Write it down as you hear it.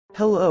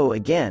Hello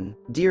again,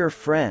 dear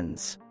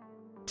friends.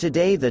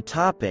 Today the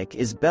topic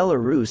is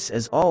Belarus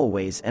as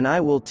always, and I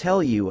will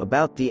tell you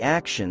about the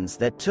actions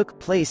that took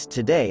place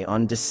today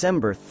on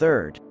December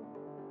 3rd.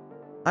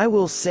 I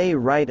will say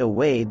right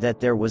away that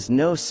there was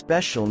no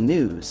special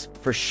news,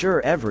 for sure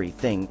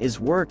everything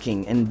is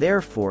working and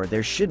therefore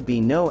there should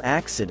be no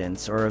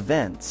accidents or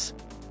events.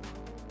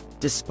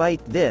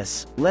 Despite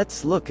this,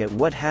 let's look at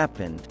what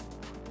happened.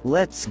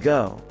 Let's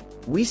go.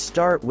 We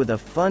start with a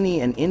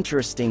funny and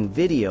interesting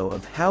video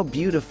of how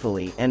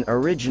beautifully and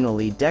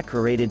originally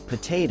decorated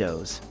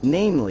potatoes,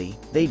 namely,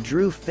 they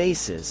drew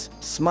faces,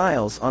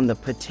 smiles on the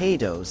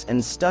potatoes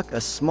and stuck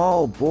a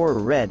small boar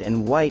red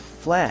and white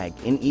flag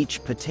in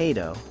each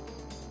potato.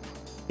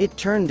 It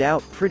turned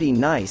out pretty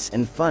nice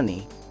and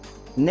funny.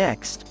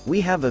 Next,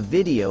 we have a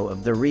video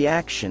of the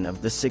reaction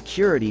of the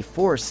security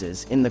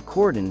forces in the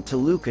cordon to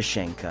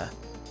Lukashenko.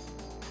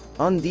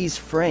 On these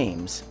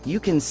frames, you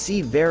can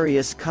see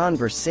various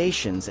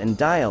conversations and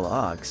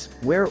dialogues,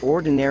 where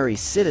ordinary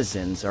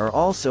citizens are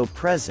also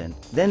present,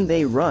 then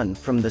they run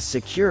from the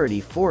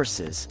security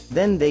forces,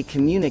 then they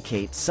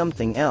communicate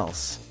something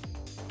else.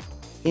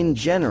 In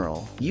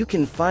general, you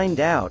can find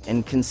out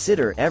and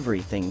consider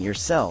everything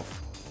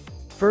yourself.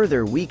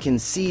 Further, we can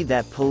see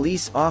that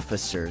police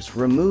officers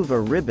remove a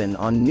ribbon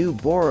on New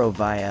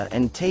Borovaya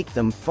and take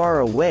them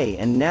far away,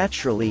 and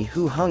naturally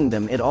who hung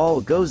them, it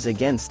all goes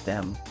against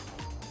them.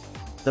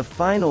 The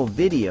final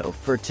video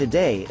for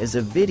today is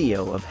a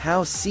video of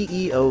how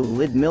CEO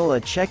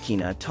Lyudmila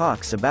Chekina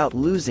talks about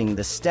losing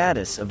the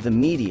status of the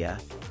media.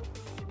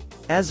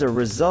 As a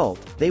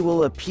result, they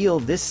will appeal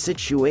this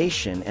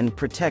situation and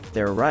protect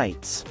their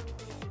rights.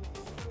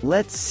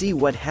 Let's see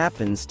what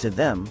happens to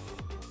them.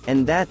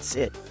 And that's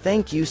it.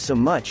 Thank you so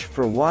much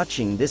for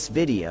watching this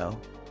video.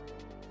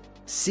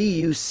 See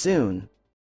you soon.